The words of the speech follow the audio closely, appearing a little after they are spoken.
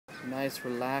Nice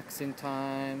relaxing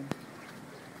time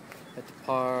at the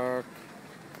park.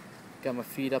 Got my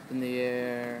feet up in the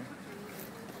air.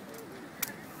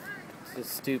 This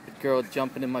stupid girl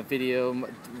jumping in my video.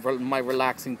 My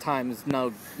relaxing time is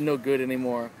no good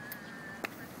anymore.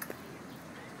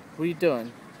 What are you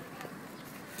doing?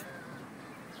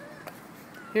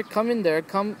 Here, come in there.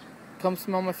 Come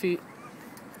smell my feet.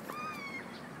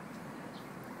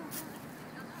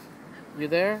 You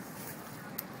there?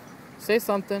 Say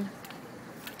something.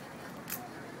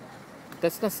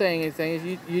 That's not saying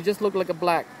anything. You just look like a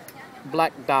black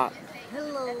dot.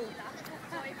 Hello.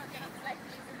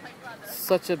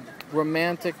 Such a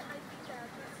romantic,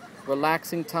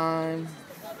 relaxing time.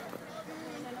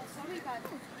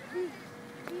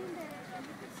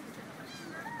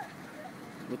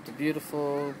 With the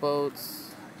beautiful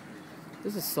boats.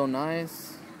 This is so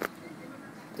nice.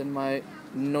 Then my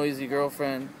noisy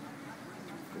girlfriend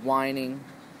whining.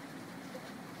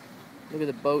 Look at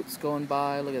the boats going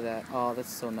by. Look at that. Oh,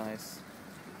 that's so nice.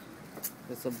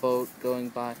 There's a boat going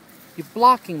by. You're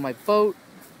blocking my boat.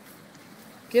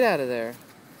 Get out of there.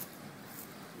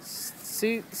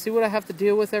 See what I have to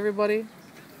deal with, everybody?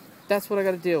 That's what I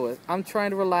got to deal with. I'm trying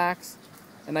to relax,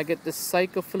 and I get this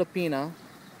psycho Filipina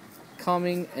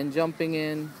coming and jumping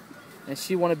in, and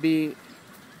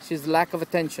she's lack of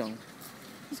attention.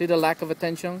 See the lack of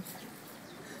attention?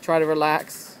 Try to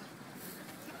relax,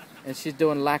 and she's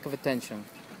doing lack of attention.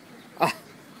 I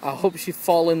hope she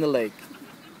fall in the lake.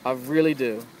 I really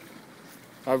do.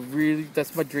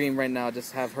 That's my dream right now,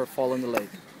 just have her fall in the lake.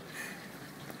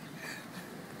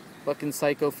 Fucking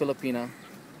psycho Filipina.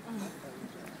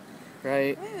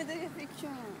 Right?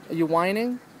 Are you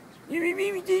whining?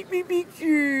 Take me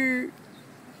picture.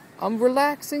 I'm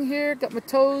relaxing here, got my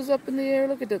toes up in the air.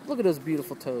 Look at that. Look at those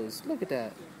beautiful toes. Look at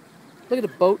that. Look at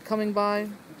the boat coming by.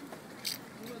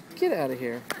 Get out of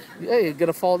here. Hey, you're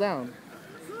gonna fall down.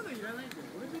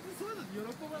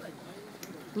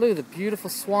 Look at the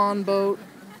beautiful swan boat.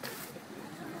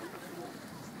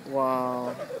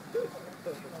 Wow.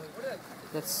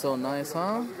 That's so nice,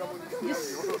 huh?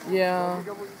 Yeah.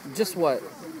 Just what?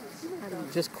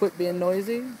 Just quit being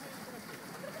noisy?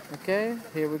 Okay,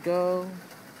 here we go.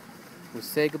 We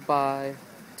say goodbye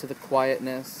to the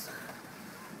quietness.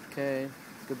 Okay,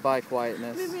 goodbye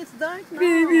quietness. Baby, it's dark now.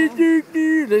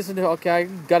 Baby, listen to her. Okay, I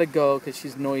gotta go because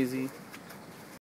she's noisy.